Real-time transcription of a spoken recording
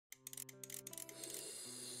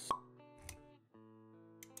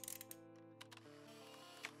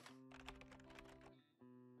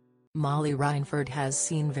Molly Rainford has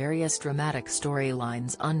seen various dramatic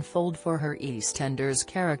storylines unfold for her EastEnders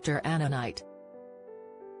character Anna Knight.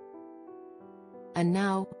 And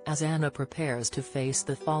now, as Anna prepares to face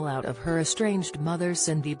the fallout of her estranged mother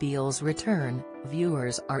Cindy Beale's return,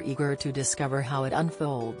 viewers are eager to discover how it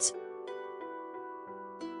unfolds.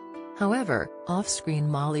 However, off-screen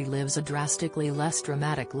Molly lives a drastically less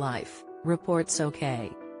dramatic life, reports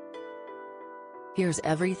OK. Here's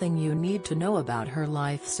everything you need to know about her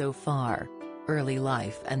life so far. Early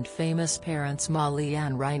life and famous parents. Molly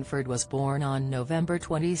Ann Rainford was born on November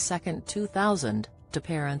 22, 2000, to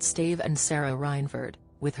parents Dave and Sarah Rainford,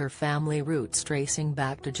 with her family roots tracing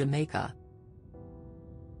back to Jamaica.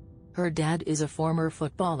 Her dad is a former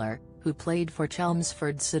footballer, who played for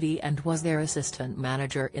Chelmsford City and was their assistant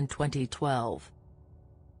manager in 2012.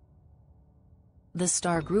 The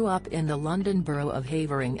star grew up in the London borough of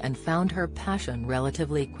Havering and found her passion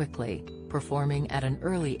relatively quickly, performing at an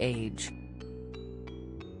early age.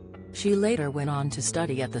 She later went on to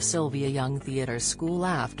study at the Sylvia Young Theatre School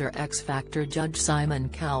after X Factor judge Simon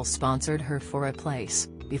Cowell sponsored her for a place,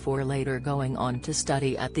 before later going on to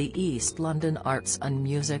study at the East London Arts and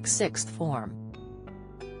Music Sixth Form.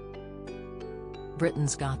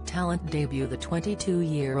 Britain's Got Talent debut. The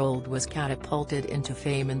 22-year-old was catapulted into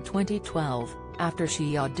fame in 2012, after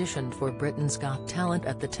she auditioned for Britain's Got Talent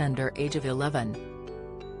at the tender age of 11.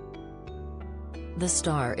 The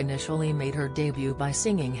star initially made her debut by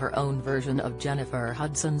singing her own version of Jennifer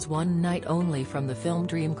Hudson's One Night Only from the film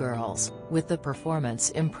Dreamgirls, with the performance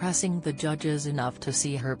impressing the judges enough to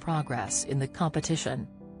see her progress in the competition.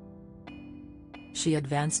 She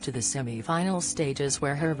advanced to the semi-final stages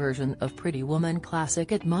where her version of Pretty Woman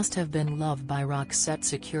classic It Must Have Been Love by Roxette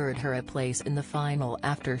secured her a place in the final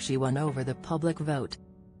after she won over the public vote.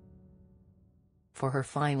 For her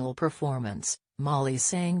final performance, Molly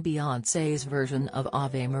sang Beyoncé's version of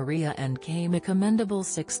Ave Maria and came a commendable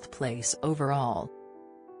 6th place overall.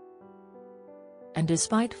 And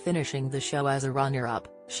despite finishing the show as a runner-up,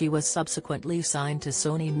 she was subsequently signed to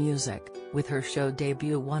Sony Music, with her show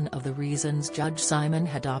debut one of the reasons Judge Simon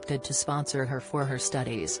had opted to sponsor her for her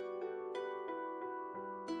studies.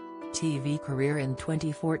 TV career. In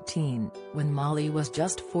 2014, when Molly was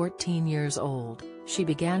just 14 years old, she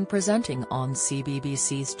began presenting on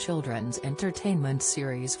CBBC's children's entertainment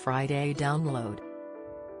series Friday Download.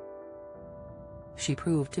 She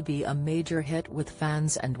proved to be a major hit with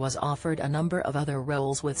fans and was offered a number of other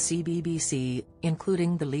roles with CBBC,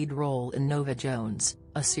 including the lead role in Nova Jones,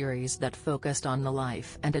 a series that focused on the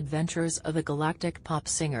life and adventures of a galactic pop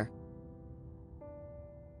singer.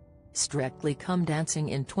 Strictly Come Dancing.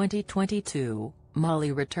 In 2022,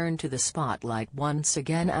 Molly returned to the spotlight once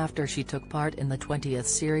again after she took part in the 20th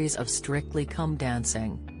series of Strictly Come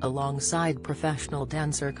Dancing, alongside professional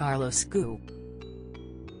dancer Carlos Gu.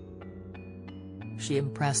 She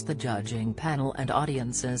impressed the judging panel and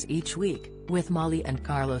audiences each week, with Molly and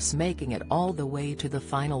Carlos making it all the way to the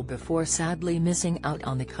final before sadly missing out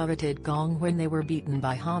on the coveted gong when they were beaten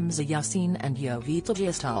by Hamza Yassin and Jovita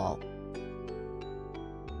Gistal.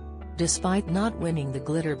 Despite not winning the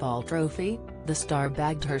Glitterball trophy, the star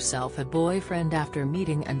bagged herself a boyfriend after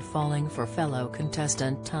meeting and falling for fellow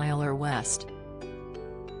contestant Tyler West.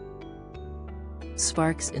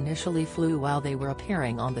 Sparks initially flew while they were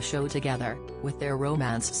appearing on the show together, with their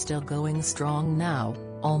romance still going strong now,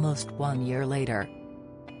 almost 1 year later.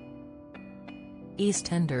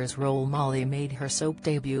 EastEnders role. Molly made her soap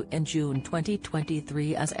debut in June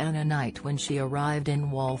 2023 as Anna Knight when she arrived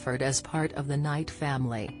in Walford as part of the Knight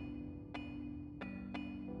family.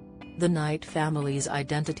 The Knight family's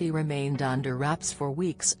identity remained under wraps for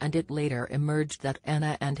weeks, and it later emerged that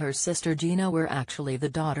Anna and her sister Gina were actually the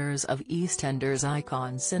daughters of EastEnders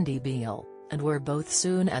icon Cindy Beale, and were both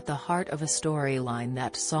soon at the heart of a storyline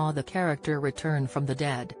that saw the character return from the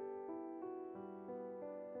dead.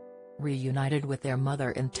 Reunited with their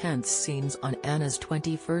mother in tense scenes on Anna's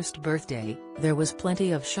 21st birthday, there was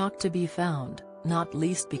plenty of shock to be found, not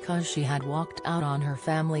least because she had walked out on her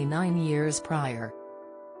family 9 years prior.